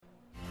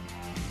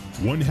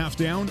One half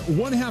down,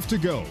 one half to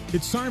go.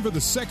 It's time for the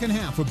second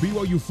half of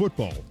BYU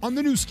football on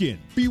the new skin,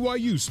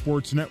 BYU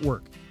Sports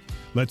Network.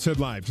 Let's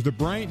head live to the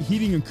Bryant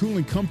Heating and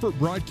Cooling Comfort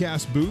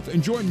broadcast booth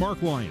and join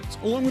Mark Lyons,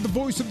 along with the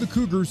voice of the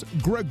Cougars,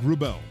 Greg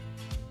Wrubell.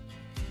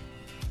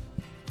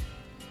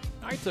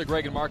 All right, so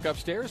Greg and Mark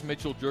upstairs,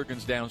 Mitchell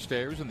Juergens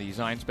downstairs in the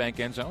Zions Bank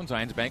end zone.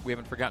 Zions Bank, we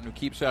haven't forgotten who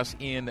keeps us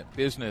in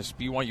business.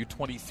 BYU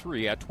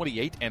 23 at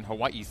 28 and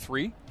Hawaii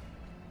 3.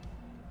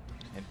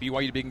 And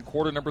BYU being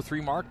quarter number 3,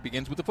 Mark,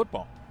 begins with the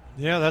football.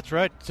 Yeah, that's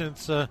right,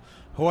 since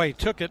Hawaii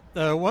took it.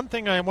 One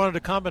thing I wanted to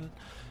comment,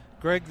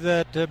 Greg,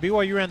 that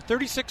BYU ran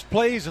 36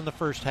 plays in the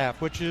first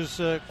half, which is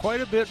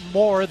quite a bit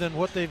more than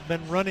what they've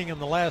been running in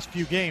the last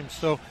few games.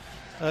 So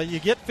you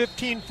get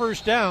 15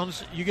 first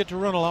downs, you get to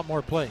run a lot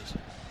more plays.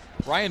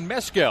 Ryan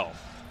Meskel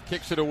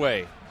kicks it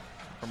away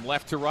from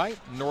left to right,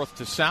 north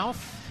to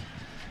south.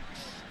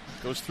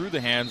 Goes through the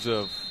hands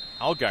of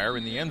Allgaier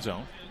in the end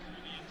zone.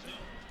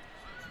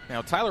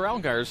 Now, Tyler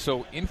Allgaier is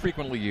so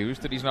infrequently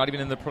used that he's not even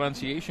in the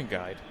pronunciation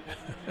guide.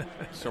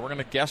 So we're going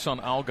to guess on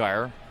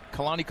Allgaier.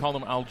 Kalani called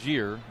him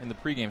Algier in the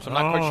pregame, so I'm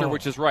not quite sure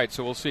which is right,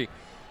 so we'll see.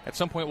 At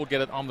some point we'll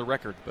get it on the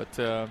record.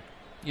 But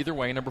either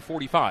way, number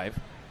 45,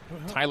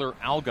 Tyler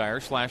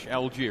Allgaier /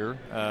 Algier,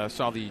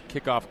 saw the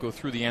kickoff go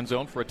through the end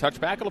zone for a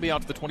touchback. It'll be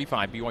out to the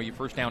 25, BYU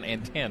first down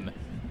and 10.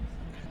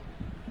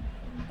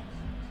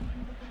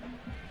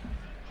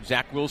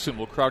 Zach Wilson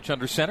will crouch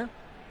under center.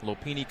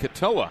 Lopini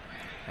Katoa,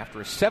 after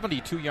a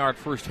 72-yard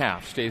first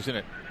half, stays in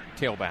it,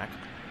 tailback.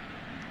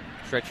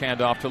 Stretch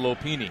handoff to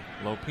Lopini.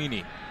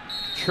 Lopini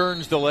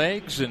churns the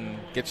legs and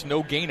gets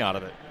no gain out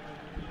of it.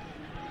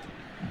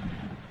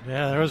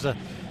 Yeah,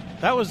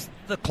 that was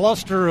the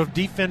cluster of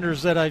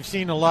defenders that I've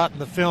seen a lot in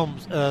the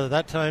films.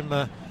 That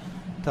time,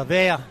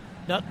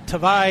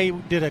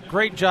 Tavai did a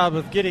great job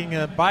of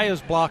getting by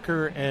his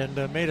blocker and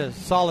made a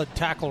solid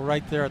tackle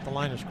right there at the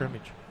line of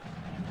scrimmage.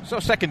 So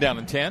second down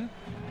and 10.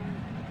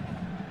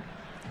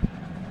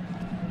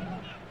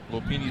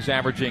 Lopini's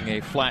averaging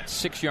a flat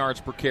 6 yards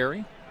per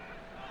carry.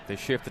 They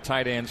shift the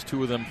tight ends,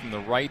 two of them from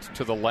the right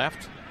to the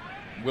left.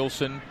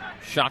 Wilson,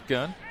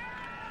 shotgun.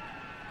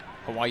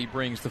 Hawaii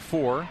brings the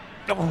 4.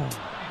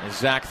 As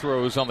Zach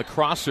throws on the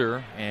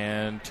crosser,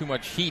 and too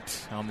much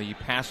heat on the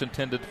pass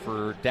intended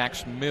for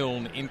Dax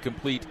Milne,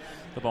 incomplete.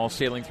 The ball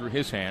sailing through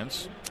his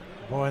hands.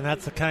 Boy, and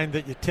that's the kind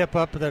that you tip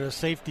up that a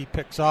safety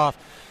picks off.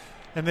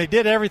 And they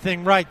did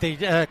everything right.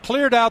 They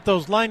cleared out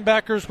those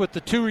linebackers with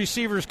the 2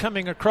 receivers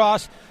coming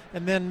across,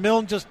 and then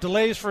Milne just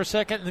delays for a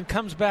second and then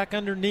comes back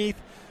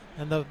underneath,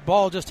 and the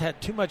ball just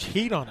had too much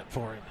heat on it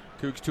for him.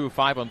 Cougs 2 of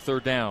 5 on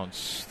third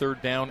downs.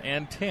 Third down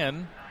and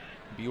 10.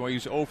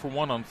 BYU's 0 for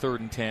 1 on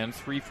third and 10.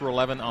 3 for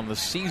 11 on the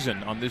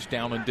season on this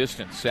down and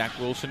distance. Zach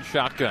Wilson,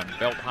 shotgun,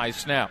 belt high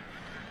snap.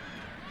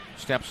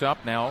 Steps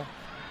up now.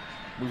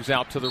 Moves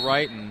out to the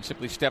right and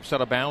simply steps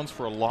out of bounds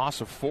for a loss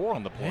of 4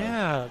 on the play.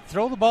 Yeah,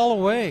 throw the ball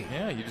away.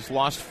 Yeah, you just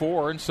lost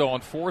 4, and so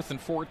on 4th and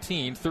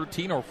 14,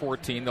 13 or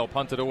 14, they'll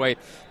punt it away.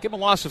 Give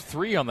him a loss of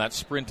 3 on that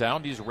sprint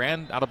out. He just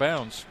ran out of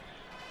bounds.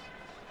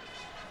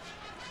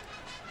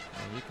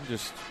 And you can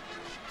just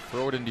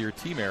throw it into your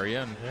team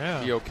area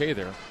and be okay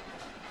there.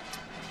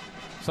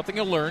 Something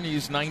you'll learn.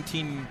 He's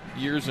 19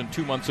 years and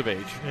 2 months of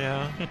age.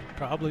 Yeah,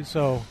 probably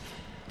so.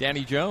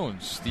 Danny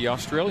Jones, the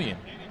Australian.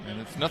 And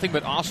it's nothing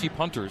but Aussie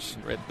punters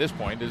at this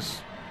point.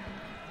 BYU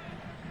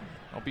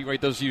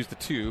does use the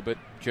 2, but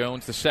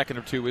Jones, the second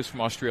of 2, is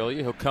from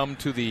Australia. He'll come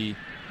to the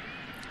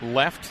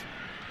left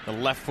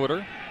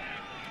footer.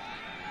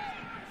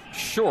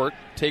 Short,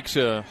 takes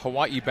a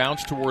Hawaii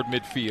bounce toward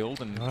midfield,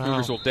 and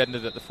Cougars will deaden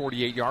it at the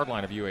 48-yard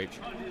line of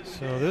UH.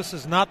 So this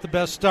is not the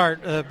best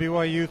start.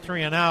 BYU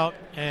 3 and out,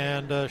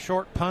 and a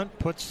short punt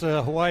puts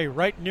Hawaii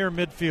right near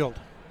midfield.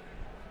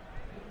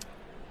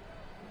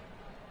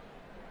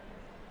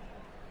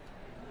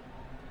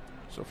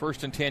 So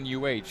first and 10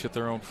 UH at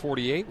their own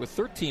 48 with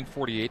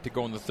 13:48 to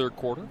go in the third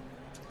quarter.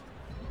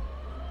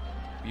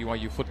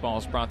 BYU football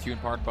is brought to you in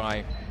part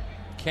by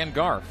Ken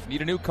Garff.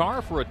 Need a new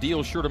car? For a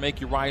deal sure to make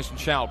you rise and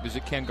shout,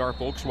 visit Ken Garff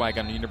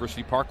Volkswagen on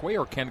University Parkway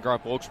or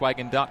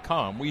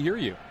KenGarffVolkswagen.com. We hear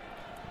you.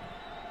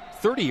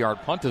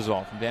 30-yard punt is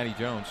all from Danny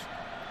Jones.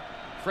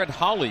 Fred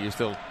Holley is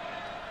the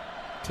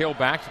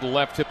tailback to the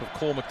left hip of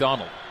Cole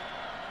McDonald.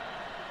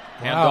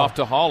 Hand off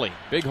to Holley.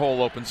 Big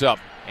hole opens up.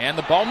 And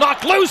the ball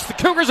knocked loose. The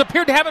Cougars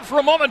appeared to have it for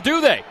a moment,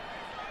 do they?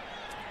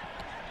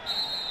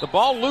 The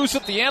ball loose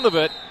at the end of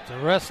it. It's a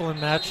wrestling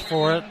match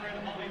for it.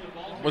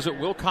 Was it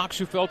Wilcox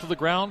who fell to the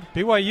ground?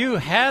 BYU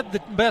had the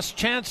best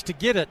chance to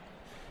get it.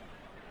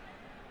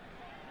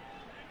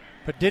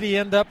 But did he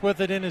end up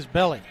with it in his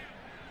belly?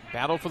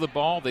 Battle for the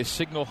ball. They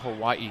signal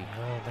Hawaii.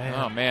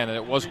 Oh, man. And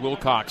it was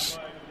Wilcox.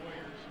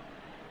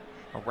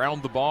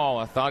 Around the ball.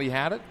 I thought he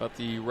had it, but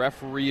the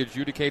referee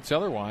adjudicates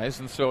otherwise,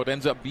 and so it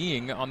ends up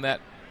being on that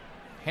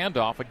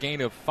handoff a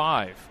gain of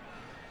 5.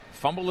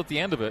 Fumble at the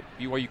end of it.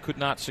 BYU could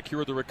not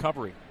secure the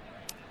recovery.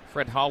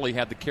 Fred Holley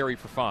had the carry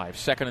for 5.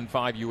 2nd and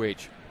 5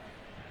 UH.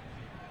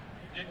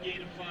 Net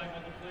gain of 5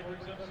 on the play,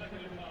 brings up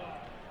 2nd and 5.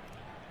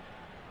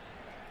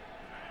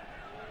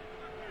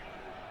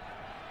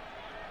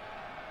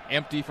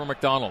 empty for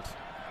McDonald.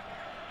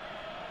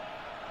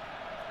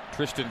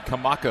 Tristan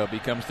Kamaka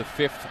becomes the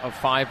 5th of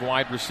 5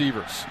 wide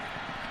receivers.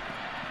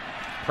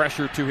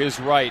 Pressure to his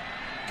right.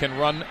 Can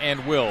run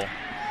and will.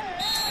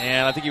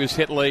 And I think he was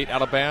hit late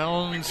out of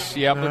bounds.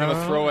 Yep, they're going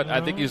to throw it.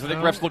 I think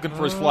ref's looking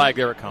for his flag.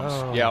 There it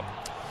comes. Yep.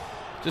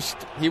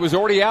 He was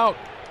already out.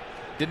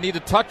 Didn't need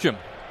to touch him.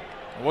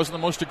 It wasn't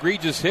the most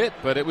egregious hit,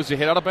 but it was a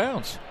hit out of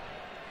bounds.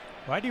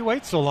 Why do you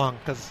wait so long?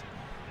 Because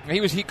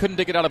he couldn't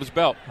dig it out of his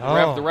belt.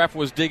 The ref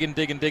was digging,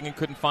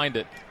 couldn't find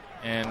it.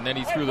 And then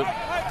he threw the...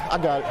 I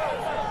got it.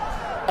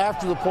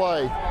 After the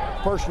play,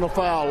 personal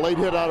foul, late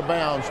hit out of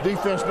bounds.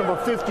 Defense number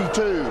 52.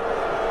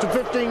 It's a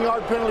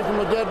 15-yard penalty from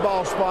the dead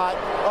ball spot.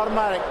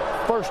 Automatic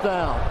first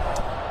down.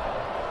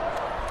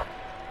 I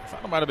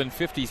thought it might have been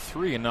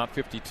 53 and not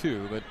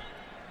 52, but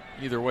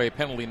either way,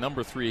 penalty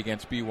number 3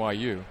 against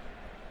BYU.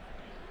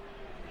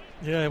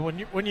 Yeah,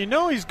 when you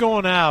know he's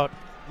going out,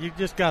 you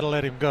just got to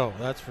let him go.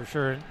 That's for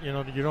sure. You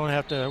don't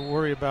have to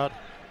worry about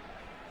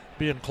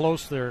being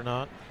close there or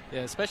not.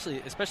 Yeah, especially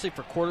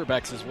for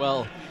quarterbacks as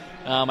well.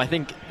 I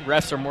think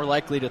refs are more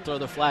likely to throw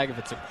the flag if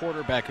it's a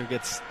quarterback who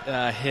gets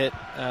hit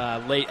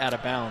late out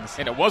of bounds.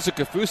 And it wasn't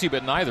Kaufusi,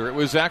 but neither. It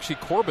was actually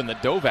Corbin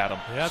that dove at him.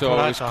 Yeah, so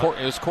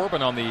it was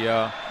Corbin on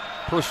the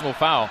personal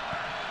foul.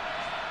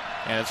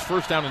 And it's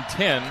first down and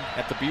 10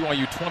 at the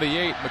BYU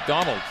 28.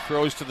 McDonald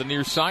throws to the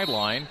near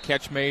sideline.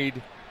 Catch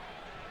made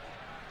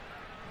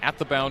at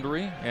the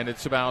boundary, and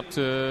it's about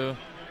a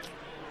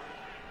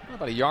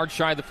yard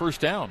shy of the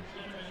first down.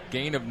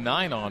 Gain of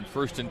 9 on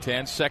 1st and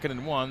 10, 2nd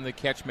and 1. The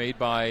catch made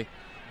by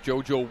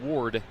JoJo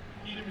Ward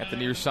at the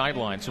near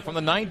sideline. So from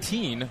the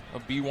 19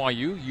 of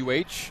BYU,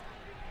 UH,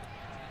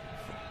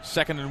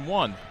 2nd and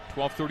 1,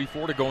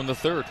 12:34 to go in the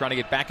third, trying to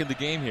get back in the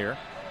game here.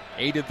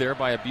 Aided there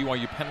by a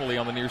BYU penalty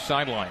on the near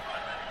sideline.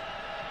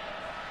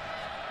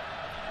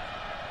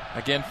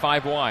 Again,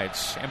 5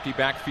 wides. Empty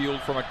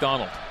backfield for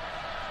McDonald.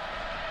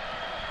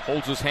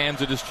 Holds his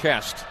hands at his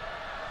chest.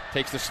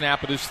 Takes the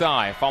snap at his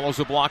thigh. Follows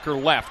a blocker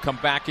left. Come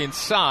back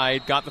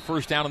inside. Got the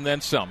first down and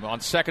then some. On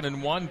 2nd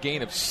and 1,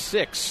 gain of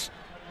 6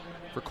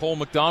 for Cole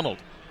McDonald.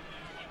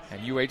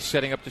 And UH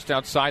setting up just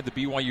outside the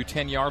BYU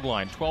 10-yard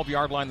line.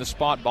 12-yard line the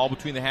spot. Ball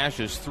between the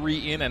hashes.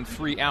 3 in and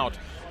 3 out.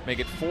 Make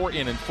it 4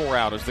 in and 4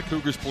 out as the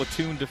Cougars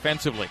platoon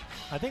defensively.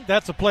 I think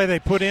that's a play they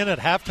put in at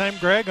halftime,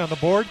 Greg, on the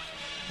board,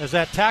 as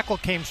that tackle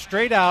came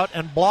straight out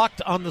and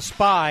blocked on the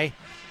spy.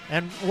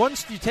 And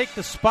once you take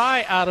the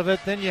spy out of it,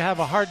 then you have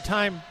a hard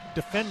time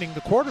defending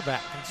the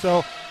quarterback. And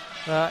so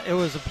it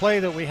was a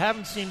play that we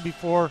haven't seen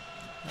before.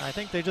 I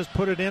think they just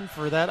put it in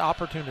for that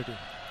opportunity.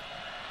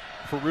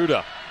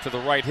 Ferruda to the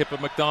right hip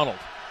of McDonald.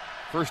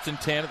 1st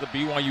and 10 at the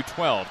BYU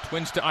 12.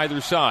 Twins to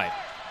either side.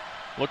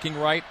 Looking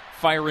right,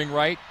 firing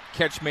right.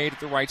 Catch made at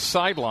the right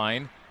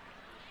sideline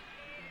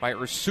by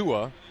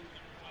Ursua.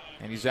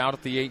 And he's out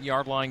at the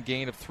 8-yard line,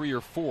 gain of 3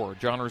 or 4.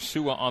 John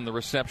Ursua on the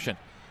reception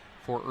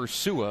for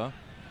Ursua.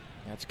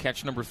 That's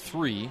catch number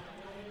 3.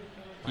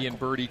 He and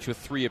Bird each with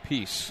 3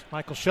 apiece.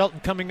 Michael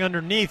Shelton coming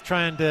underneath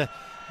trying to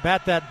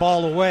bat that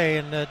ball away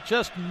and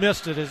just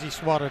missed it as he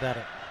swatted at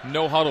it.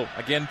 No huddle.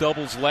 Again,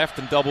 doubles left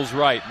and doubles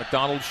right.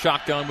 McDonald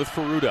shotgun with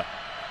Ferruda.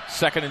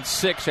 2nd and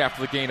 6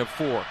 after the gain of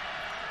 4.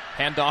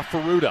 Handoff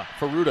Ferruda.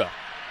 Ferruda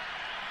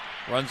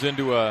runs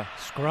into a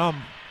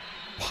scrum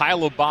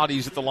pile of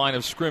bodies at the line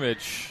of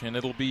scrimmage, and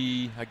it'll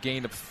be a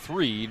gain of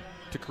 3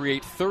 to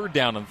create 3rd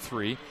down and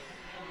 3.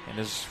 And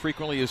as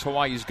frequently as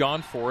Hawaii's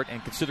gone for it,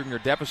 and considering their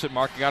deficit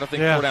mark, you got to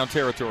think 4-down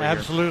territory.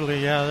 Absolutely,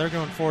 here. Yeah, they're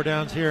going 4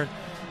 downs here.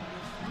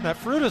 That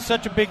Ferruda's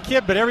such a big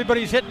kid, but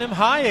everybody's hitting him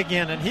high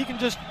again, and he can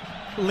just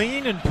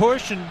lean and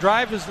push and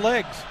drive his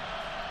legs.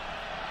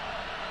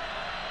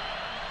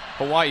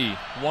 Hawaii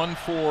 1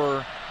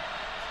 for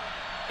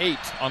 8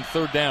 on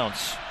 3rd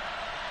downs.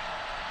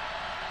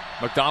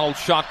 McDonald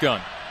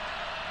shotgun.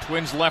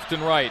 Twins left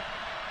and right.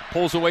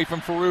 Pulls away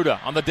from Ferruda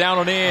on the down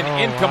and in.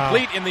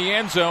 Incomplete in the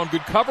end zone.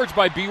 Good coverage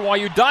by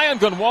BYU. Dion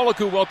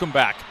Gunwalaku, welcome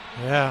back.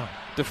 Yeah.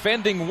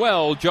 Defending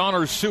well, John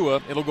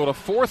Ursua. It'll go to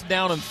 4th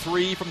down and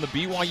 3 from the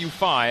BYU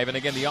 5. And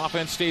again, the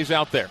offense stays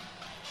out there.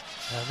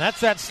 And that's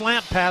that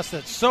slant pass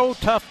that's so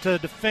tough to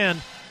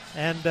defend.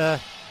 And,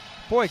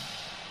 boy,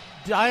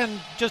 Dion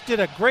just did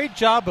a great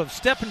job of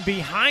stepping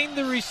behind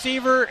the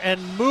receiver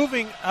and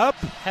moving up.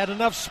 Had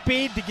enough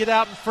speed to get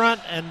out in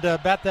front and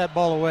bat that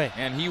ball away.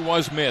 And he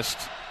was missed.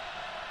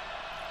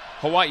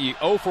 Hawaii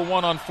 0 for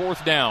 1 on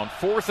 4th down.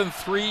 4th and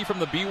 3 from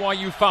the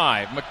BYU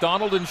 5.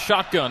 McDonald in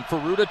shotgun.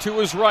 Ferruda to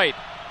his right.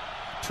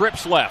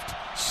 Trips left.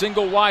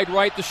 Single wide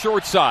right, the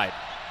short side.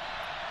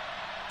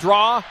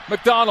 Draw.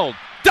 McDonald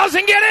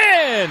doesn't get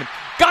in.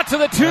 Got to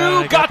the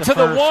 2. Got to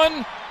the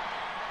 1.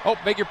 Oh,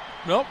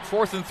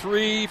 4th and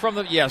 3 from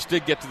the... Yes,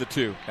 did get to the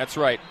 2. That's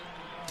right.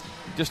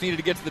 Just needed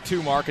to get to the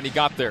 2 mark, and he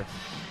got there.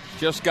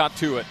 Just got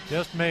to it.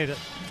 Just made it.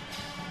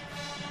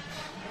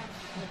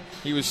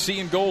 He was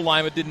seeing goal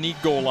line, but didn't need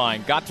goal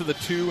line. Got to the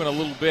 2 in a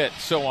little bit.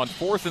 So on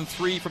 4th and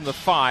 3 from the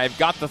 5,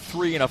 got the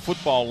 3 in a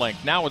football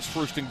length. Now it's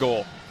 1st and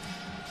goal.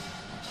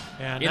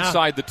 Yeah,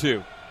 inside the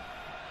 2.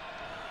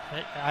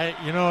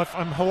 If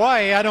I'm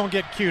Hawaii, I don't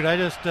get cute. I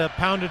just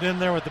pound it in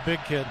there with the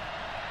big kid.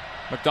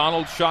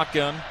 McDonald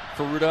shotgun.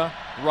 Ferutta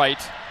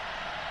right.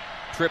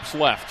 Trips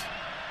left.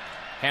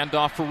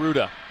 Handoff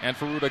Ferutta. And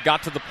Ferutta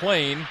got to the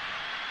plane.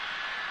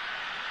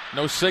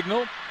 No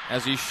signal.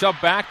 As he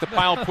shoved back, the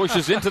pile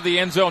pushes into the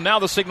end zone. Now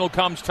the signal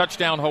comes.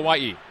 Touchdown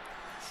Hawaii.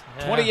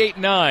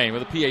 28-9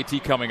 with a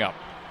PAT coming up.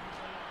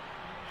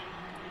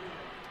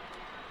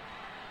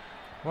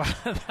 Wow,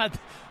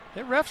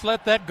 the refs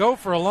let that go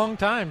for a long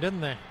time,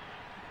 didn't they?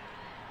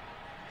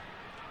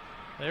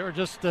 They were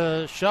just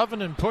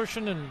shoving and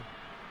pushing and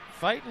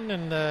fighting,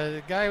 and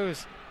the guy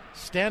was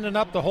standing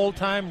up the whole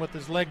time with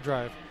his leg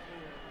drive.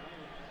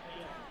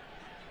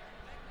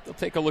 They'll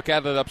take a look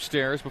at it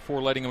upstairs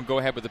before letting him go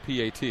ahead with the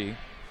PAT.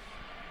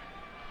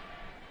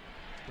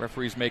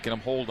 Referee's making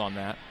him hold on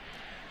that.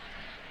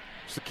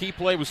 So the key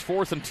play was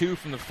 4th and 2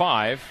 from the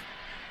 5.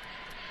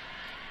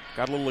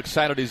 Got a little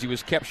excited as he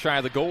was kept shy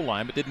of the goal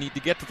line, but didn't need to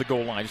get to the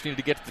goal line. Just needed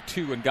to get to the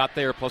 2 and got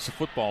there plus a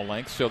football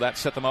length. So that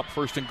set them up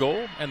 1st and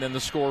goal, and then the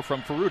score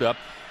from Ferutta.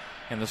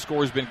 And the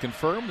score has been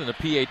confirmed, and a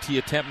PAT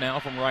attempt now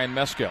from Ryan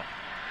Meskel.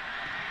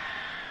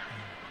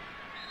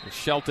 With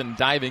Shelton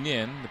diving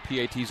in, the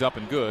PAT's up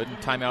and good, and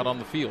timeout on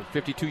the field.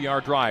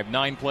 52-yard drive,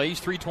 9 plays,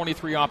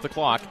 3:23 off the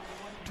clock.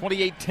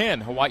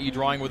 28-10, Hawaii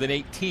drawing with an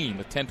 18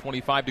 with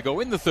 10:25 to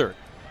go in the third.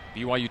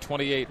 BYU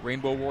 28,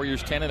 Rainbow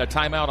Warriors 10, and a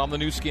timeout on the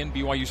new skin,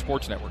 BYU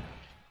Sports Network.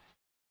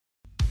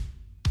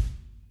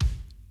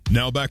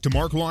 Now back to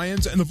Mark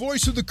Lyons and the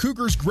voice of the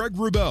Cougars, Greg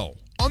Wrubell,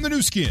 on the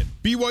new skin,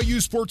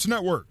 BYU Sports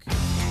Network.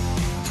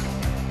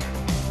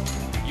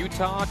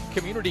 Utah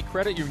Community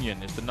Credit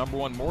Union is the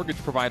 #1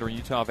 mortgage provider in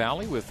Utah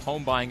Valley with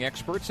home buying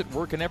experts that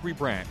work in every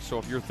branch. So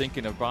if you're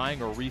thinking of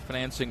buying or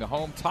refinancing a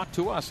home, talk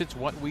to us. It's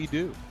what we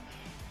do.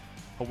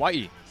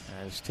 Hawaii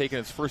has taken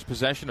its first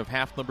possession of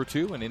half number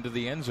 2 and into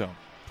the end zone.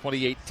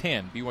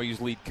 28-10,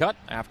 BYU's lead cut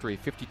after a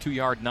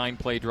 52-yard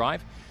 9-play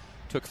drive.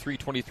 Took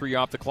 3:23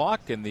 off the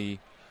clock, and the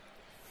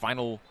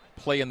final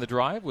play in the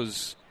drive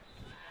was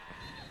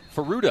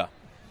Ferutta,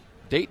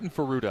 Dayton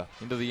Ferutta,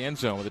 into the end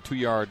zone with a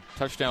 2-yard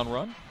touchdown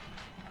run.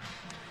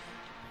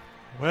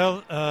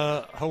 Well,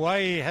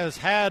 Hawaii has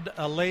had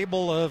a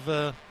label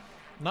of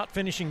not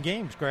finishing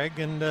games, Greg,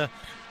 and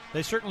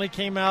they certainly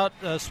came out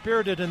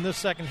spirited in this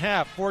second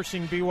half,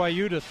 forcing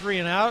BYU to 3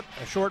 and out,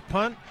 a short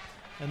punt,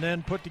 and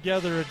then put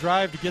together a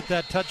drive to get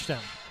that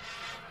touchdown.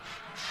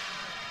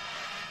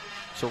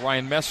 So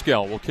Ryan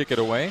Meskel will kick it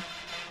away.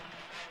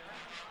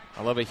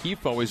 Aleva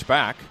Hifo is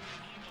back.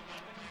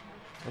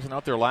 Wasn't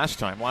out there last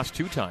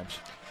 2 times.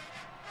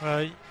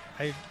 As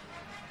a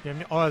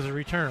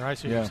returner, I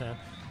see what you're saying.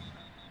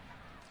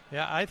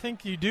 Yeah, I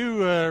think you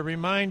do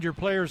remind your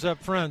players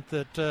up front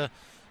that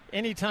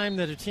any time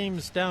that a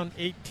team's down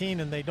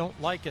 18 and they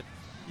don't like it,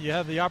 you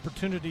have the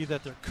opportunity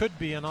that there could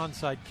be an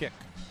onside kick.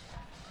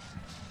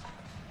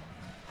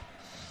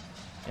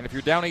 And if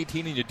you're down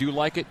 18 and you do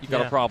like it, you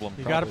got a problem.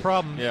 You got a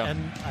problem, yeah.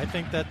 And I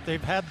think that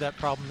they've had that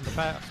problem in the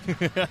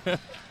past.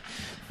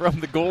 From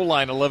the goal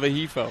line, Aleva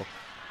Hifo.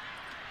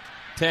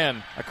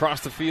 10,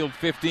 across the field,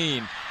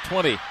 15,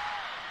 20.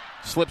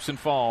 Slips and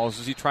falls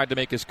as he tried to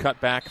make his cut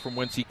back from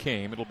whence he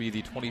came. It'll be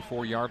the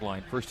 24-yard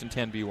line. 1st and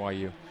 10,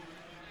 BYU.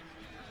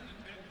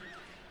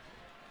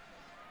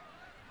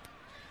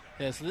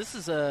 Yeah, so this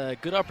is a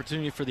good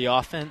opportunity for the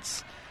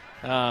offense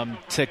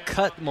to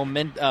cut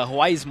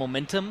Hawaii's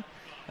momentum.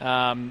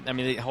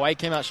 Hawaii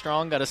came out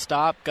strong, got a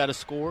stop, got a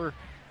score,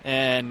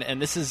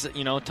 and this is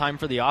time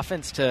for the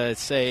offense to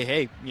say,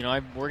 hey,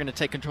 we're going to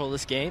take control of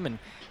this game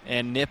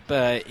and nip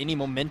any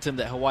momentum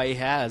that Hawaii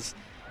has,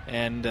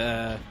 and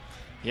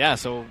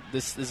so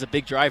this is a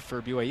big drive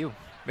for BYU.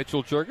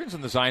 Mitchell Juergens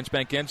in the Zions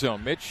Bank end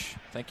zone. Mitch,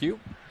 thank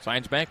you.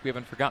 Zions Bank, we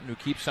haven't forgotten who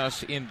keeps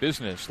us in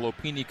business.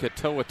 Lopini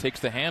Katoa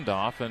takes the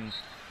handoff and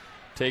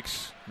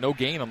takes no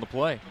gain on the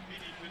play.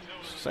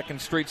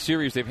 Second straight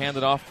series they've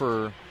handed off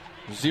for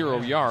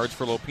 0 yards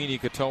for Lopini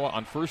Katoa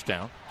on 1st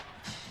down.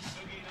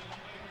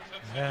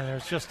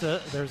 And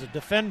there's a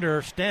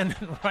defender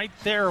standing right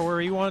there where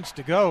he wants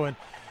to go, and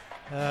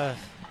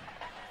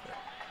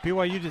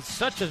BYU did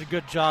such a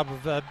good job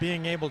of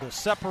being able to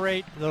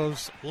separate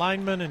those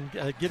linemen and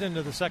get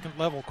into the second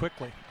level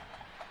quickly.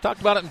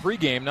 Talked about it in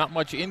pregame, not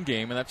much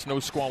in-game, and that's no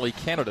squally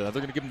Canada.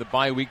 They're going to give him the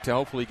bye week to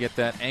hopefully get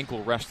that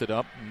ankle rested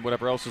up and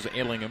whatever else is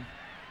ailing him.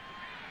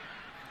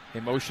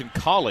 In motion,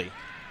 Colley.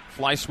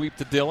 Fly sweep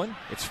to Dillon.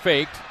 It's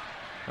faked.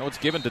 Now it's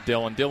given to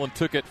Dillon. Dillon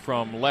took it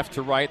from left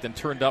to right, then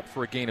turned up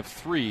for a gain of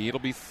 3. It'll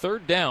be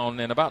 3rd down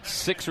and about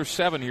 6 or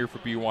 7 here for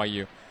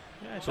BYU.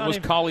 So it was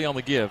Colley on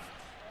the give.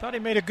 Thought he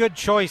made a good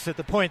choice at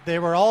the point. They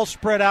were all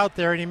spread out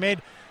there, and he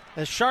made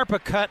as sharp a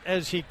cut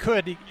as he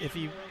could. If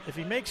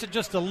he makes it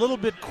just a little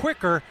bit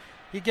quicker,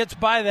 he gets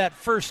by that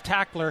first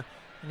tackler,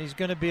 and he's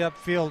going to be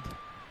upfield.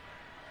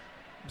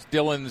 It's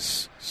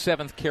Dillon's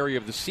 7th carry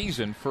of the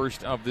season,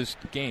 first of this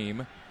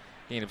game.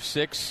 Gain of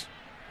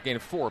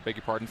 4, beg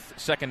your pardon.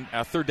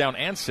 3rd down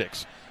and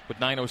 6. With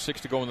 9:06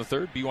 to go in the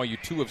third,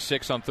 BYU 2 of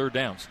 6 on 3rd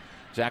downs.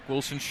 Zach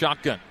Wilson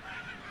shotgun.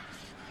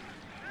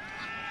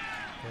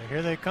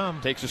 Here they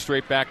come. Takes a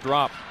straight back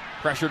drop.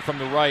 Pressured from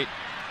the right,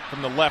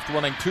 from the left,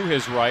 running to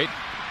his right.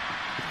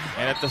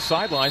 And at the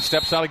sideline,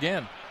 steps out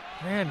again.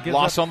 Man,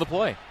 loss on the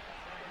play.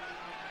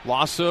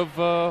 Loss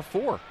of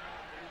 4.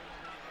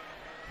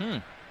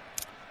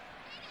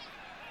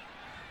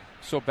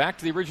 So back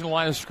to the original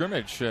line of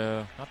scrimmage.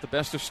 Not the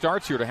best of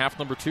starts here to half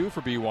number 2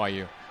 for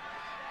BYU.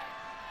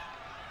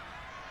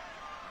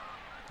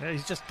 Yeah,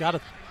 he's just got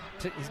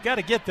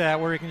to get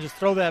that where he can just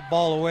throw that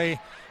ball away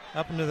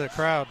up into the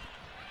crowd.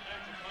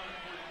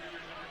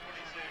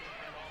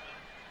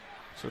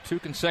 So 2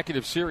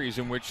 consecutive series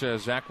in which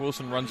Zach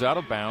Wilson runs out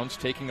of bounds,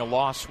 taking a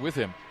loss with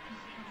him.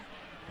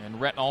 And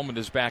Rhett Allman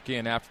is back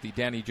in after the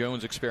Danny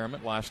Jones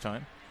experiment last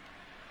time.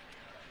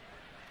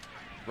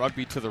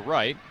 Rugby to the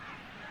right.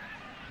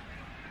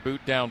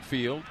 Boot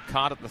downfield.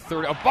 Caught at the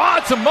 30.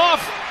 It's a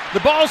muff! The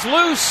ball's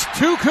loose.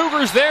 2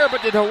 Cougars there,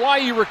 but did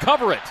Hawaii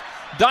recover it?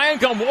 Diane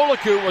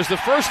Gumwolaku was the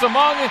first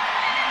among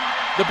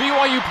the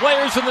BYU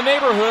players in the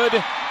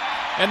neighborhood.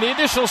 And the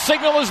additional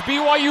signal is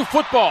BYU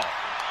football.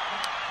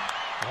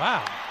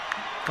 Wow.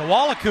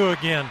 Gumwolaku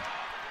again.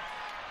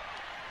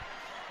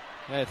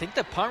 I think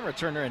the punt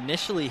returner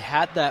initially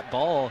had that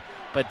ball,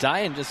 but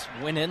Diane just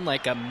went in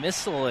like a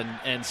missile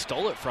and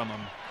stole it from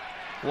him.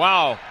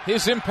 Wow,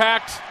 his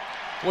impact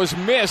was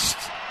missed.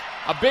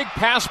 A big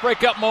pass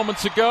breakup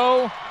moments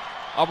ago.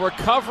 A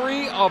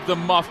recovery of the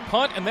muff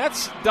punt, and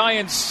that's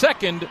Diane's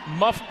second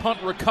muff punt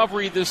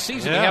recovery this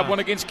season. Yeah. He had one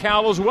against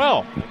Cal as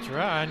well. That's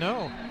right, I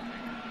know.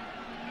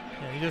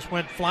 Yeah, he just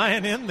went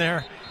flying in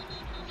there.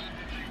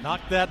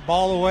 Knocked that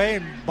ball away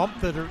and bumped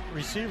the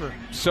receiver.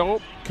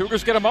 So,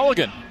 Cougars get a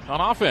mulligan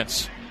on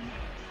offense.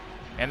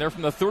 And they're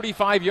from the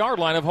 35-yard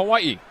line of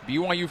Hawaii.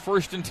 BYU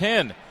first and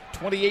 10,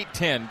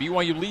 28-10.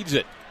 BYU leads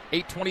it.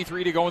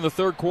 8:23 to go in the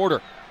third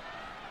quarter.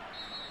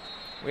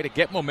 Way to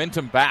get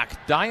momentum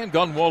back. Diane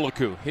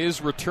Gumwolaku,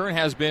 his return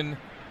has been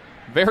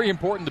very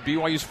important to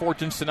BYU's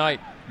fortunes tonight.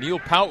 Neil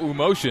Pau'u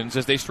motions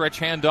as they stretch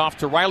handoff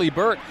to Riley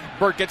Burt.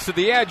 Burt gets to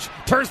the edge,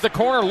 turns the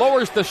corner,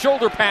 lowers the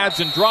shoulder pads,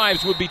 and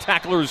drives would-be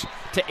tacklers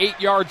to 8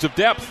 yards of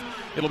depth.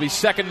 It'll be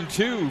 2nd and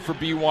 2 for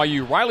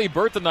BYU. Riley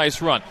Burt, the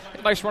nice run.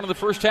 A nice run in the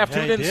first half,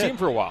 too. Didn't see him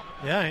for a while.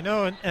 Yeah, I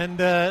know. And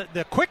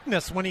the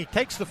quickness when he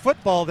takes the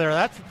football there,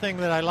 that's the thing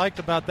that I liked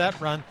about that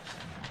run.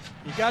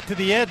 He got to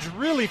the edge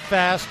really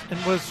fast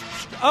and was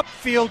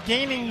upfield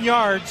gaining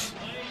yards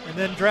and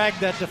then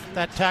dragged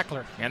that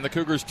tackler. And the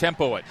Cougars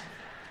tempo it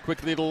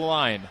quickly to the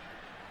line.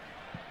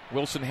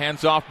 Wilson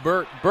hands off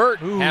Burt. Burt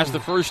has the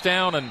first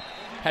down, and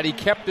had he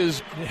kept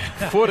his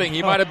footing,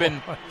 he might have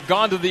been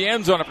gone to the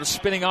end zone after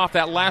spinning off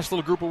that last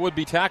little group of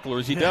would-be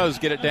tacklers. He does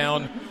get it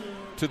down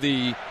to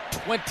the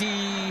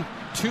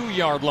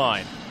 22-yard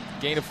line.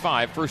 Gain of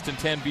 5, 1st and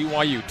 10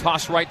 BYU.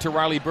 Toss right to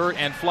Riley Burt,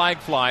 and flag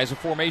flies. A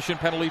formation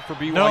penalty for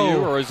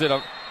BYU, or is it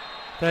a...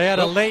 They had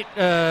a late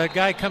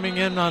guy coming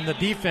in on the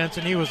defense,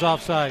 and he was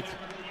offside.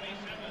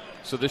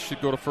 So this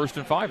should go to 1st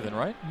and 5 then,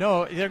 right?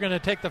 No, they're going to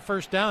take the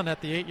first down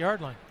at the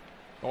 8-yard line.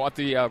 Oh, at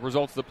the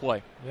results of the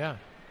play. Yeah.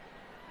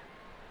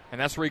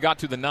 And that's where he got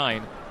to the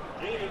 9.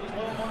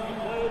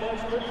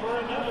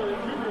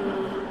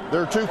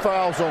 There are 2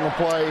 fouls on the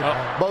play,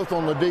 both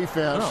on the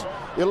defense.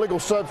 Illegal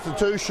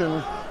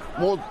substitution,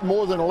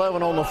 more than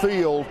 11 on the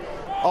field.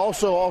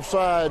 Also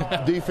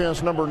offside,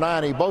 defense number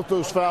 90. Both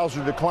those fouls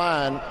are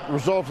declined.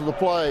 Result of the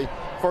play,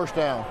 first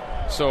down.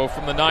 So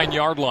from the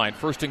 9-yard line,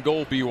 1st and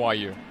goal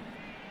BYU.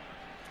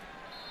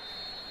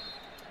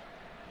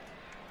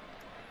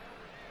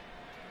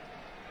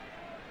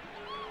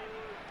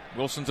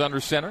 Wilson's under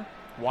center.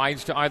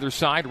 Wides to either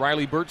side.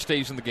 Riley Burt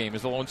stays in the game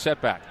as the lone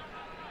setback.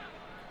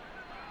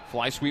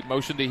 Fly sweep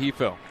motion to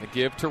Hifo. The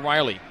give to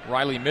Riley.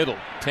 Riley middle.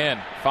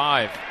 10,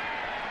 5.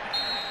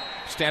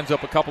 Stands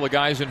up a couple of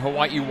guys in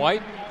Hawaii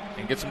white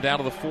and gets them down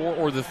to the 4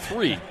 or the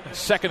 3.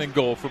 2nd and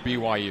goal for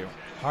BYU.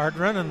 Hard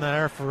running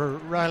there for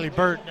Riley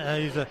Burt.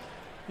 He's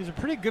a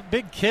pretty good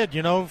big kid,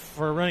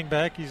 for a running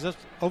back. He's just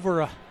over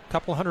a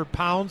couple 100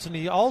 pounds, and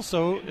he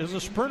also is a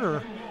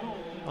sprinter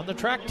on the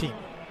track team.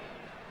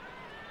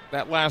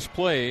 That last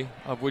play,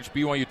 of which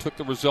BYU took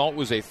the result,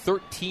 was a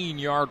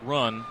 13-yard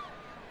run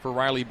for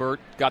Riley Burt.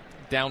 Got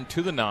down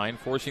to the 9,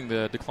 forcing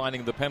the declining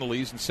of the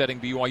penalties and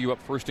setting BYU up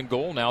 1st and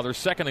goal. Now they're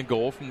 2nd and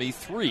goal from the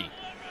 3.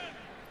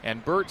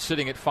 And Burt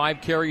sitting at 5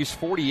 carries,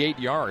 48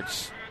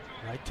 yards.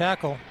 Right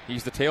tackle.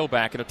 He's the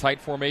tailback in a tight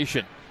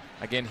formation.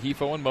 Again,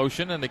 Hifo in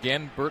motion, and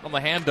again, Burt on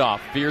the handoff.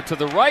 Veer to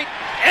the right,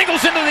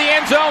 angles into the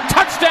end zone.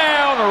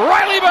 Touchdown,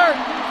 Riley Burt!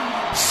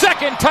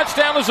 2nd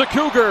touchdown as a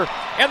Cougar,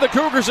 and the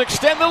Cougars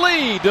extend the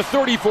lead to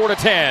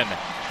 34-10.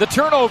 The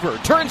turnover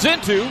turns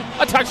into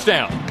a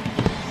touchdown.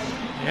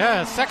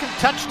 Yeah, 2nd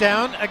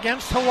touchdown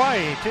against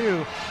Hawaii,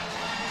 too.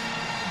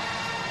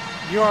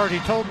 You already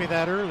told me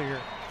that earlier.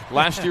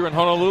 Last year in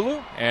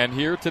Honolulu, and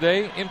here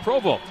today in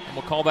Provo. And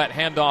we'll call that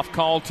handoff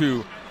call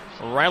to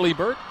Riley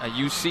Burt, a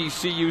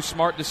UCCU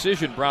smart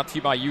decision brought to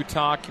you by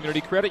Utah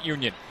Community Credit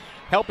Union.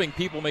 Helping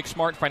people make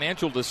smart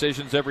financial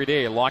decisions every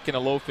day. Lock in a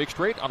low fixed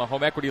rate on a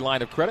home equity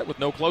line of credit with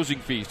no closing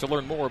fees. To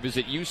learn more,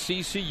 visit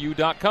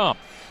uccu.com.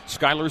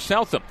 Skylar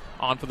Southam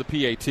on for the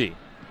PAT.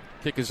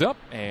 Kick is up,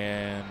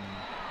 and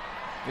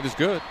It is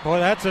good. Boy,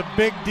 that's a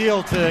big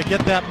deal to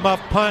get that muff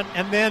punt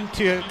and then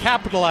to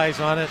capitalize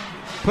on it,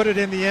 put it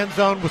in the end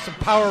zone with some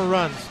power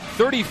runs.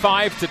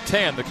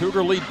 35-10. The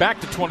Cougar lead back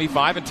to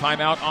 25 and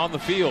timeout on the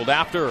field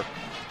after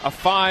a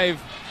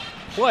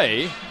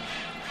 5-play,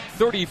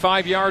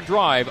 35-yard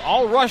drive.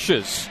 All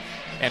rushes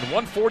and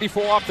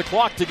 1:44 off the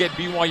clock to get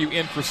BYU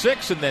in for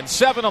 6 and then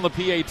 7 on the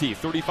PAT.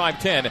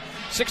 35-10,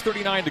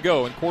 6:39 to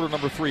go in quarter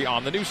number 3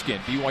 on the new skin,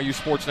 BYU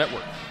Sports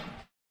Network.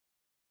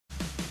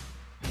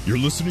 You're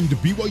listening to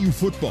BYU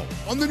football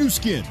on the new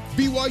skin,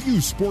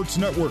 BYU Sports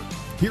Network.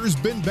 Here's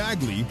Ben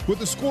Bagley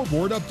with a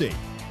scoreboard update.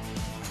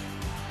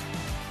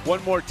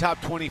 One more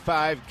top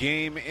 25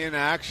 game in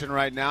action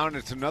right now, and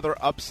it's another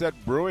upset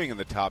brewing in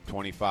the top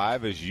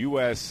 25 as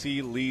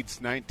USC leads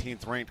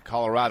 19th ranked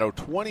Colorado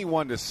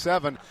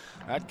 21-7.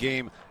 That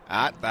game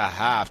at the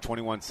half,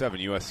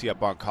 21-7. USC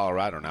up on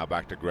Colorado. Now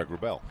back to Greg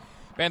Wrubell.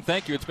 Ben,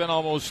 thank you. It's been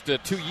almost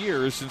 2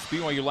 years since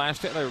BYU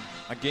last had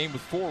a game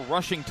with 4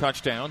 rushing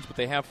touchdowns, but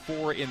they have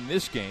 4 in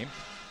this game.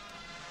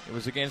 It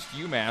was against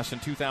UMass in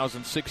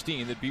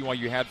 2016 that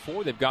BYU had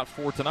 4. They've got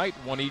 4 tonight,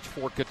 1 each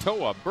for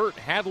Katoa, Burt,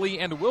 Hadley,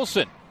 and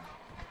Wilson.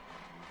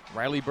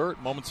 Riley Burt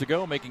moments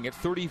ago making it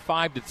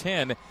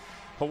 35-10.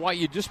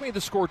 Hawaii just made the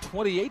score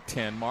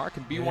 28-10, Mark,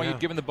 and BYU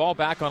given the ball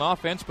back on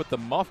offense, but the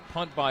muff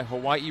punt by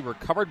Hawaii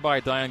recovered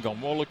by Dayan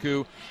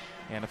Gomoloku.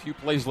 And a few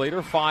plays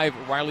later,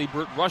 5 Riley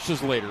Burt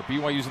rushes later.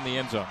 BYU's in the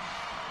end zone.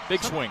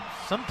 Big swing.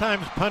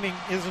 Sometimes punting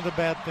isn't a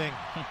bad thing.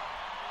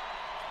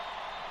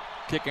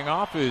 Kicking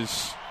off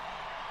is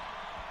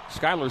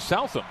Skylar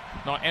Southam,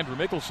 not Andrew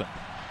Mickelson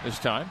this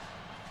time.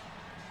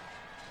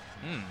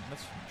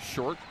 That's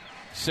short.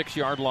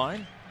 6-yard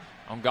line.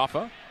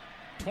 Ongafa,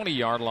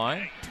 20-yard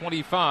line,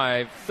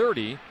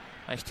 25-30.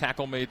 Nice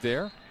tackle made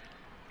there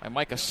by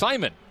Micah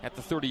Simon at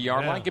the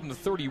 30-yard line. Give him the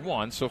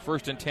 31, so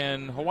 1st and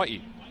 10,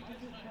 Hawaii.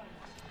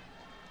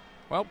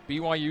 Well,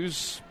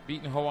 BYU's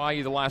beaten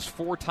Hawaii the last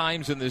 4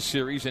 times in this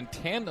series and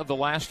 10 of the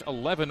last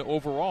 11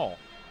 overall.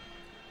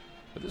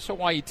 But this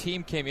Hawaii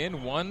team came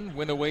in 1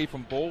 win away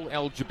from bowl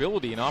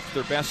eligibility and off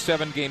their best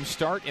 7-game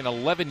start in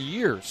 11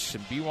 years.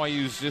 And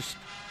BYU's just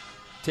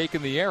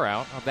taken the air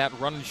out of that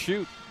run and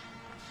shoot.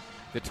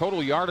 The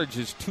total yardage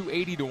is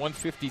 280 to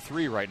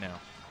 153 right now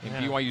in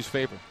BYU's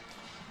favor.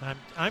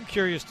 I'm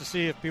curious to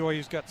see if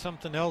BYU's got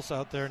something else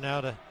out there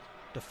now to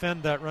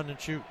defend that run and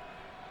shoot.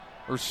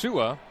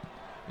 Ursua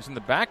is in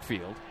the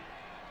backfield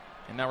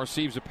and now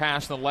receives a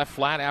pass in the left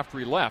flat after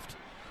he left.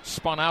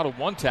 Spun out of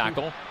 1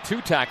 tackle,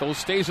 2 tackles,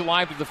 stays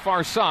alive to the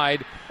far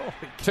side.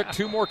 Took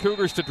 2 more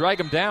Cougars to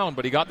drag him down,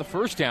 but he got the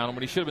first down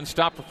when he should have been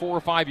stopped for 4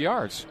 or 5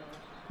 yards.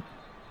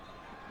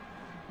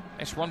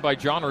 Nice run by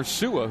John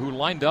Ursua, who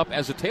lined up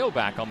as a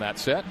tailback on that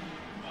set.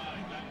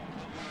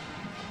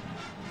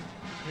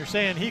 You're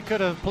saying he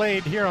could have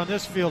played here on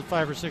this field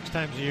 5 or 6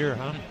 times a year,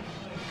 huh?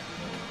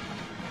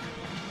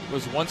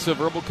 Was once a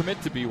verbal commit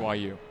to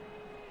BYU.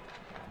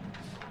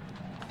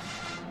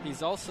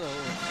 He's also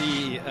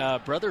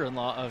the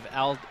brother-in-law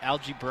of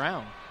Algie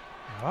Brown.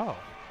 Oh,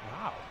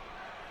 wow.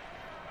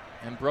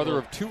 And brother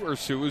of 2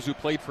 Ursuas who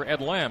played for Ed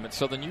Lamb at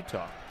Southern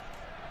Utah.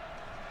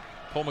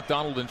 Cole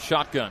McDonald in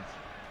shotgun.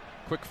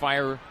 Quick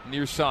fire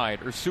near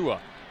side. Ursua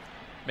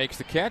makes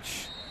the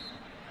catch,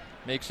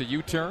 makes a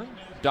U-turn,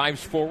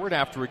 dives forward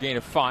after a gain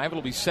of 5.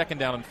 It'll be 2nd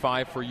down and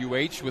 5 for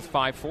UH with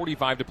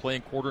 5:45 to play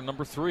in quarter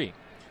number 3.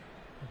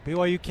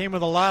 BYU came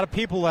with a lot of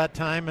people that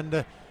time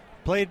and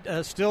played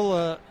still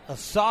a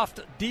soft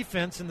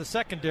defense in the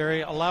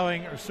secondary,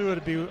 allowing Ursua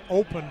to be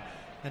open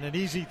and an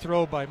easy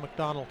throw by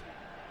McDonald.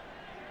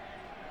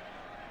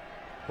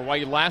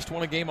 Hawaii last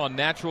won a game on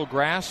natural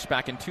grass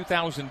back in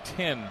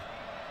 2010.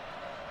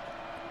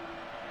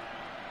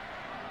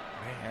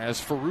 As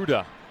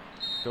Faruda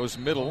goes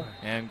middle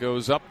and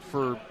goes up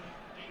for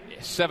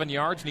 7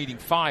 yards, needing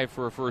 5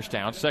 for a first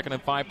down. 2nd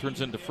and 5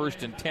 turns into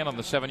 1st and 10 on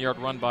the 7-yard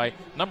run by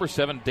number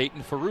 7,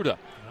 Dayton Faruda.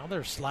 Well,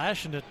 they're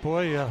slashing it,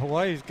 boy.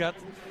 Hawaii's got.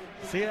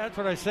 See, that's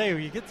what I say.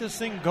 When you get this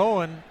thing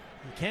going,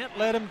 you can't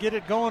let them get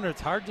it going, or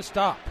it's hard to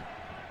stop.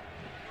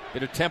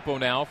 Bit of tempo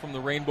now from the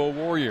Rainbow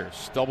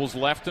Warriors. Doubles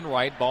left and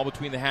right. Ball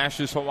between the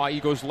hashes. Hawaii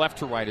goes left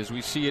to right as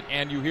we see it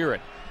and you hear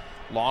it.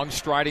 Long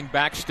striding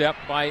back step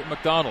by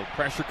McDonald.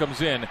 Pressure comes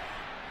in,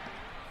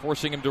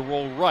 forcing him to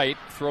roll right.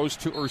 Throws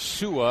to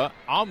Ursua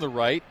on the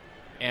right.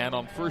 And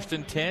on 1st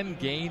and 10,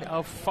 gain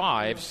of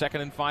 5. 2nd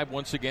and 5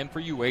 once again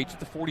for UH at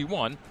the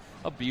 41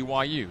 of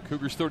BYU.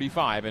 Cougars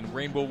 35 and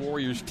Rainbow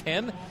Warriors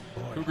 10.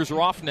 Cougars are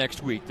off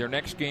next week. Their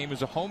next game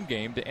is a home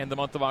game to end the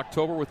month of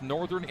October with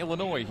Northern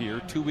Illinois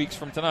here 2 weeks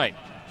from tonight.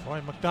 Boy,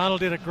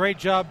 McDonald did a great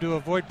job to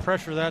avoid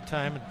pressure that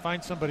time and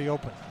find somebody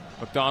open.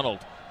 McDonald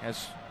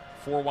has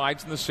 4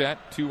 wides in the set,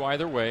 2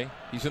 either way.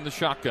 He's in the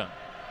shotgun.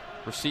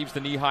 Receives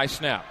the knee-high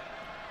snap.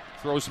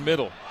 Throws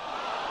middle.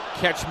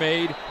 Catch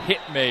made, hit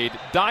made.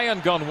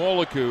 Dayan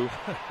Gomoloku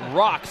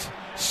rocked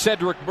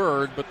Cedric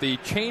Bird, but the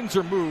chains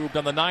are moved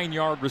on the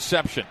 9-yard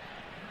reception.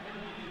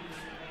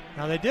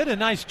 Now, they did a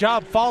nice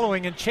job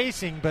following and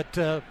chasing, but,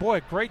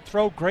 boy, great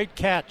throw, great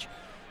catch.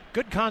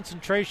 Good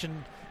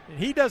concentration.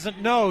 He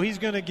doesn't know he's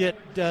going to get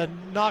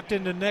knocked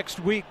into next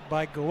week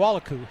by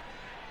Gowaliku,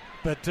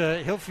 but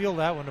he'll feel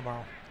that one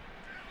tomorrow.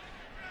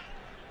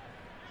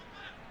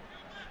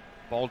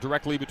 Ball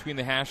directly between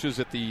the hashes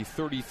at the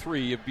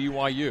 33 of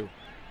BYU.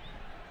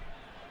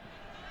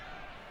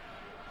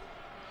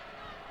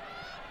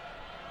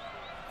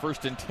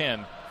 First and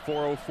 10,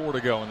 4:04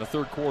 to go in the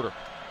third quarter.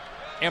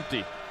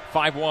 Empty,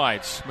 5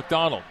 wides.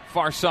 McDonald,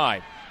 far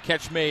side.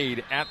 Catch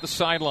made at the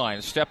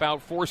sideline. Step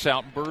out, force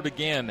out. Bird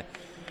again.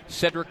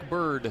 Cedric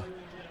Bird.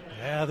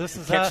 Yeah, this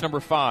is catch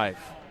number 5.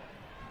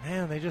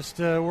 Man, they just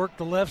worked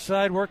the left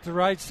side, worked the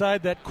right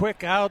side. That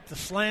quick out, the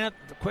slant,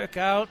 the quick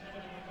out.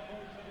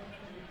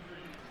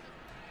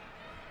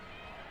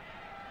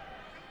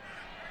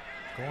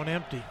 Going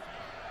empty.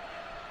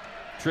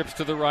 Trips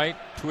to the right,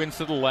 twins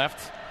to the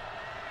left.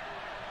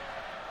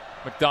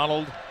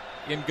 McDonald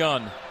in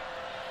gun,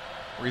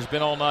 where he's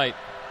been all night.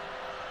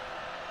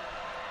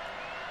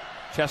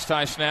 Chest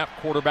high snap,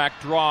 quarterback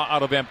draw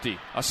out of empty.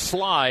 A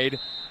slide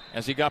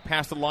as he got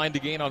past the line to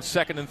gain on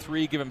 2nd and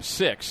 3, give him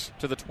 6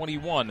 to the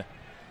 21.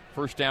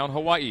 First down,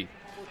 Hawaii.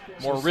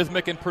 More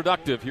rhythmic and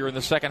productive here in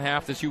the second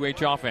half, this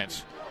UH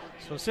offense.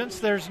 So since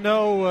there's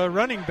no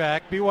running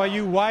back,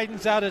 BYU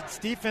widens out its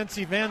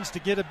defensive ends to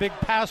get a big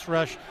pass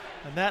rush,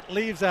 and that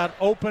leaves that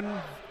open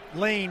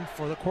lane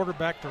for the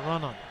quarterback to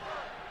run on.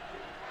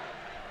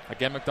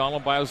 Again,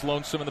 McDonald by his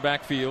lonesome in the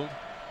backfield.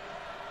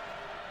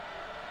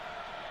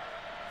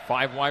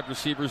 5 wide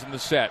receivers in the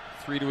set.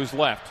 3 to his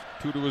left,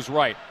 2 to his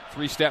right.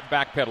 3-step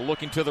backpedal,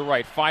 looking to the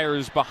right.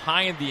 Fires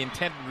behind the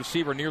intended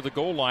receiver near the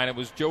goal line. It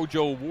was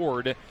JoJo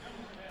Ward,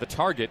 the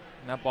target.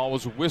 And that ball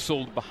was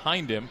whistled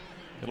behind him.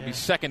 It'll be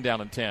second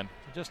down and 10.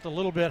 Just a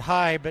little bit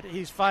high, but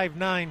he's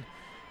 5'9",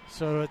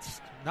 so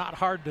it's not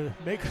hard to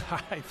make a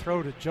high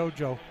throw to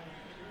JoJo.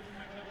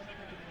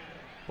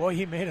 Boy,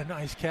 he made a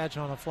nice catch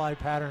on a fly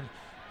pattern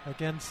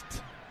against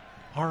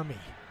Army.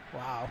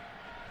 Wow.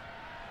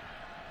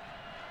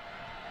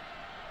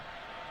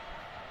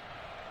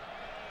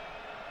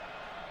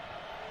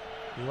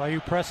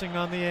 BYU pressing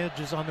on the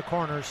edges on the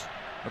corners.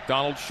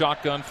 McDonald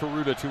shotgun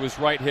Ferruda to his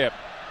right hip.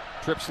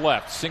 Trips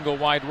left, single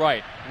wide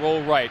right,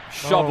 roll right,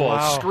 shovel,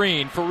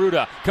 screen,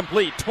 Ferruda,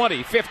 complete,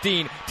 20,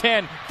 15,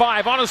 10,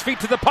 5, on his feet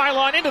to the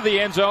pylon, into the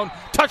end zone,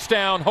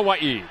 touchdown,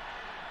 Hawaii.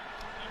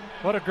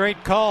 What a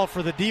great call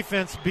for the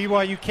defense.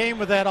 BYU came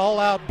with that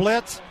all-out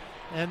blitz,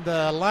 and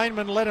the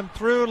lineman let him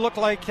through. Looked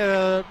like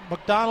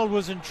McDonald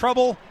was in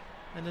trouble,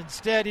 and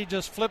instead he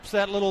just flips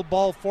that little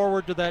ball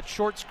forward to that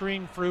short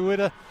screen,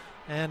 Ferruda,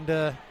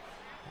 and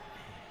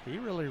he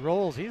really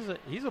rolls.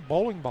 He's a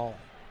bowling ball,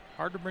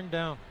 hard to bring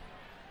down.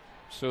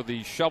 So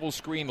the shovel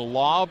screen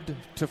lobbed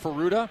to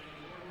Ferruda,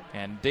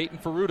 and Dayton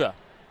Ferruda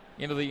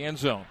into the end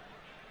zone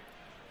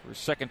for his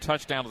second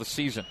touchdown of the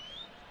season.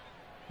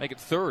 Make it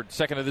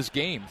second of this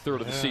game, third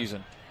of the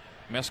season.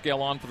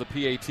 Mescal on for the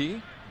PAT.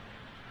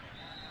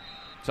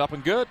 It's up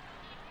and good.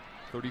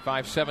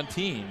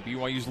 35-17.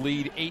 BYU's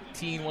lead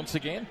 18 once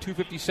again.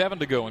 2:57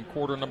 to go in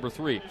quarter number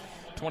 3.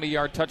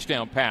 20-yard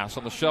touchdown pass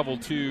on the shovel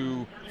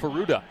to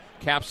Ferruda.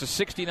 Caps a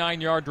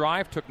 69-yard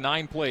drive, took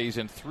 9 plays,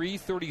 and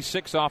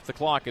 3:36 off the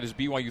clock. It is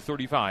BYU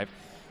 35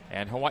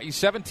 and Hawaii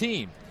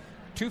 17.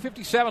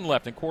 2:57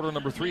 left in quarter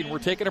number 3, and we're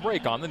taking a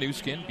break on the new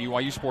skin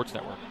BYU Sports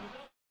Network.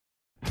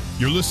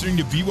 You're listening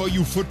to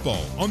BYU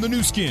Football on the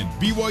new skin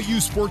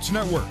BYU Sports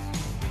Network.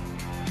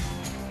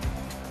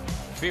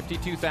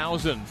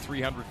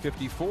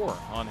 52,354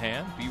 on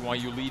hand.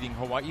 BYU leading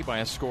Hawaii by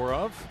a score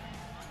of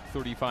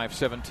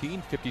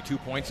 35-17. 52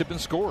 points have been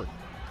scored.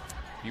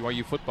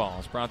 BYU Football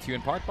is brought to you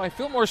in part by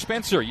Fillmore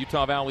Spencer,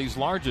 Utah Valley's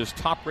largest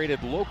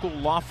top-rated local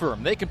law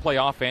firm. They can play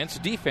offense,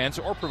 defense,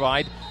 or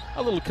provide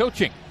a little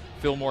coaching.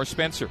 Fillmore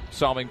Spencer,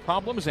 solving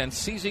problems and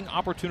seizing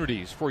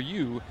opportunities for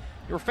you,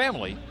 your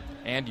family,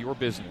 and your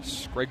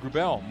business. Greg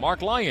Wrubell,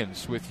 Mark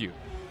Lyons with you.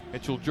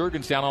 Mitchell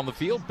Juergens down on the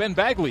field. Ben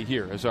Bagley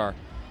here as our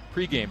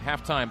pregame,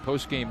 halftime,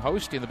 postgame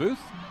host in the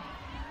booth.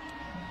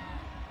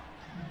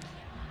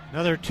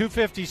 Another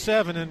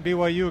 2:57 and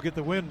BYU will get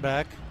the win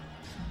back,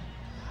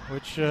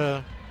 which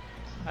I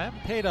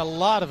haven't paid a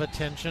lot of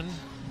attention.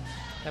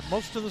 Have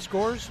most of the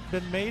scores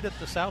been made at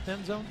the south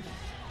end zone?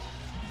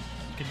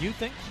 Can you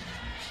think?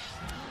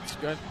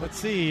 Good. Let's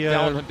see.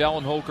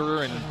 Dallin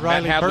Holker and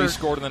Matt Hadley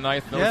scored in the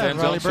ninth north end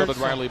zone. So did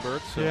Riley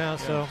Bird.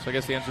 So I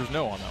guess the answer is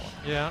no on that one.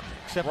 Yeah,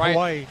 except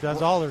Hawaii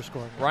does all their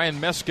scoring. Ryan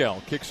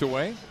Mescal kicks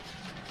away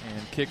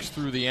and kicks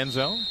through the end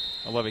zone.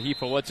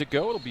 Alevihipo lets it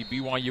go. It'll be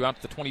BYU out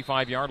to the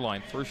 25-yard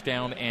line. First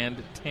down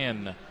and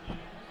 10.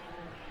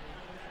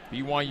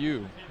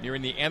 BYU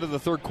nearing the end of the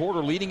third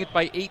quarter, leading it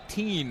by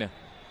 18.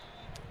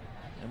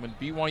 And when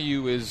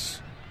BYU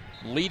is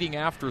leading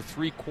after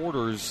 3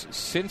 quarters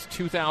since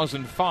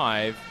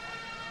 2005,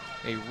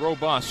 a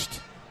robust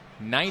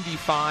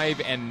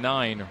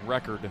 95-9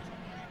 record.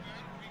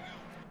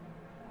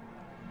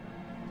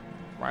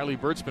 Riley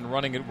Bird's been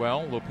running it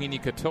well. Lopini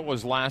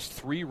Katoa's last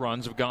 3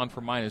 runs have gone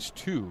for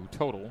 -2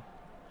 total.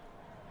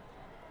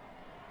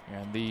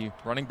 And the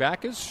running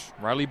back is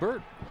Riley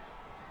Bird.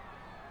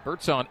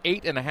 Bird's on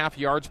 8.5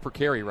 yards per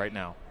carry right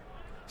now.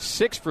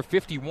 6 for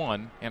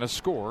 51 and a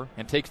score,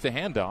 and takes the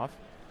handoff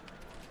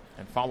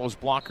and follows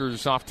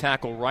blockers off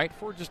tackle right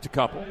for just a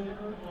couple.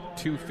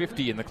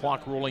 2:50 in the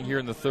clock rolling here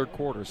in the third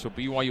quarter, so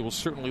BYU will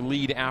certainly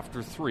lead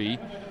after 3.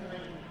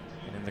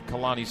 And in the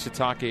Kalani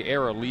Sitake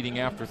era, leading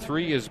after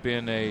 3 has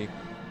been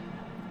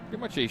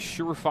pretty much a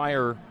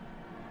surefire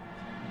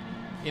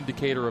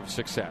indicator of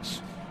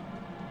success.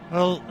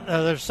 Well,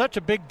 there's such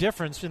a big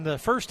difference. In the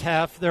first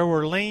half, there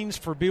were lanes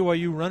for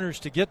BYU runners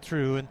to get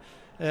through, and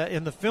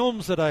in the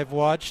films that I've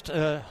watched,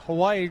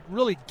 Hawaii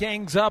really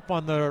gangs up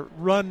on the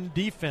run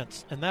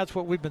defense, and that's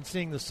what we've been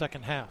seeing the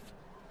second half.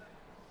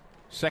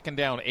 Second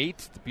down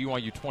 8, the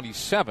BYU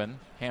 27.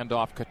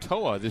 Handoff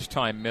Katoa, this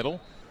time middle.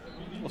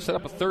 We'll set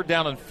up a third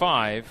down and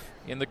 5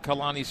 in the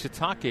Kalani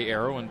Sitake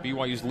era, and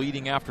BYU's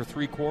leading after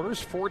 3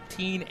 quarters.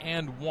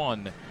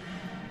 14-1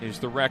 is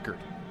the record.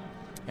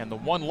 And the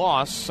one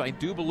loss, I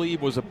do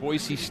believe, was a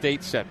Boise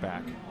State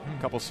setback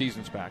a couple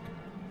seasons back.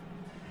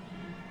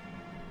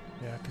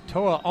 Yeah,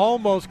 Katoa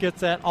almost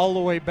gets that all the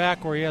way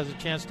back where he has a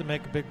chance to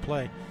make a big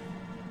play.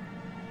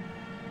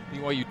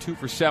 BYU 2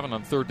 for 7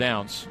 on third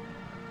downs,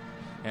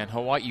 and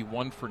Hawaii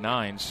 1 for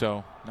 9,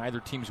 so neither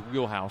team's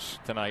wheelhouse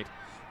tonight.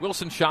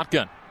 Wilson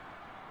shotgun.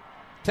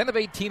 10 of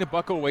 18, a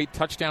 .08,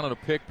 touchdown and a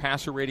pick,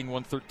 passer rating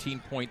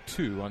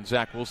 113.2 on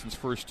Zach Wilson's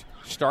first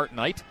start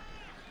night.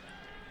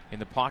 In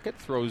the pocket,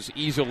 throws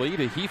easily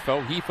to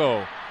Hifo.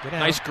 Hifo,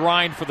 nice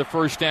grind for the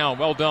first down.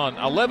 Well done.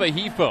 Aleva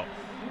Hifo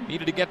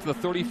needed to get to the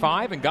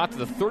 35 and got to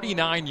the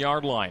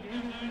 39-yard line.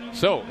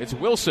 So it's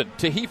Wilson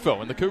to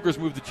Hifo, and the Cougars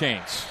move the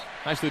chains.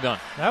 Nicely done.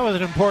 That was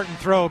an important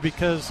throw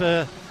because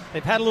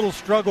they've had a little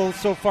struggle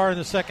so far in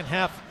the second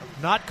half,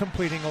 not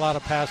completing a lot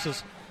of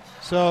passes.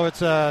 So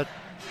it's a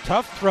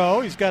tough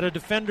throw. He's got a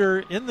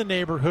defender in the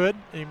neighborhood.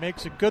 He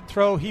makes a good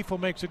throw. Hifo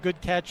makes a good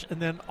catch,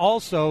 and then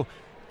also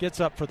gets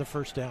up for the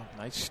first down.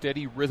 Nice,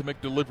 steady,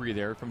 rhythmic delivery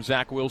there from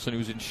Zach Wilson,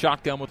 who's in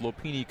shotgun with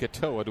Lopini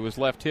Katoa to his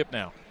left hip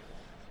now.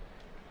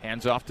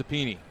 Hands off to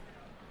Pini.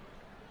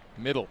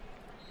 Middle.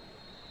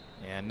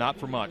 And not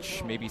for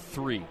much, maybe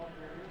 3.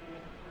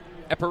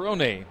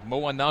 Eperone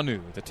Moananu,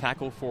 the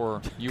tackle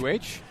for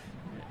UH.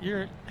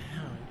 You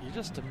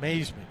just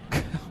amaze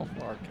me. Oh,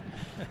 Mark.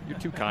 You're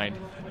too kind.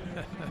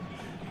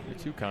 You're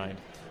too kind.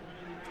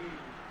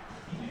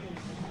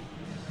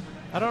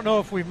 I don't know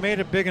if we've made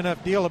a big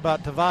enough deal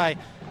about Tavai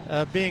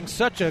being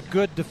such a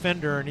good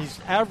defender, and he's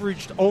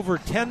averaged over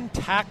 10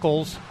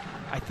 tackles,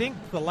 I think,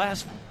 the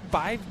last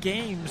 5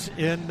 games,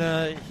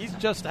 and he's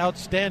just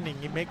outstanding.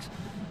 He makes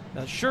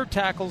sure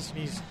tackles, and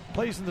he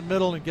plays in the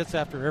middle and gets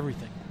after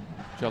everything.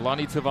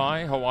 Jelani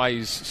Tavai,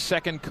 Hawaii's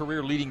second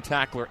career leading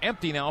tackler,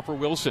 empty now for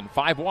Wilson.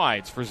 5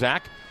 wides for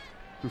Zach,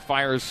 who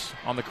fires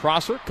on the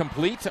crosser,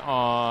 complete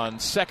on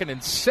 2nd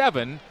and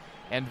 7,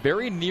 and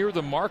very near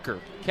the marker.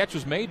 Catch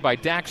was made by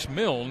Dax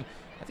Milne.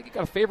 I think he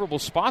got a favorable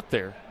spot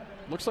there.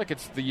 Looks like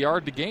it's the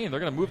yard to gain. They're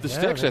going to move the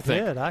sticks, I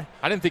think.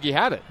 I didn't think he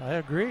had it. I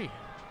agree.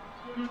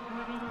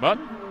 But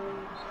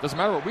doesn't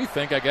matter what we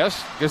think, I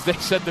guess, because they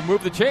said to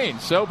move the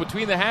chains. So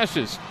between the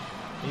hashes,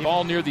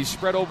 ball near the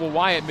spread oval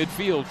Y at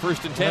midfield,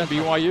 1st and 10,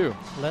 BYU.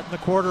 Letting the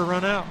quarter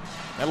run out.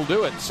 That'll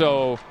do it.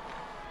 So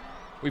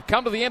we've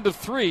come to the end of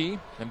 3,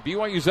 and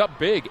BYU's up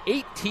big.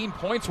 18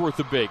 points worth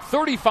of big.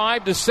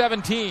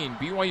 35-17.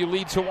 BYU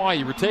leads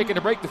Hawaii. We're taking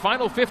a break. The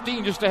final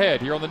 15 just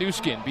ahead here on the new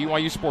skin,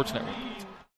 BYU Sports Network.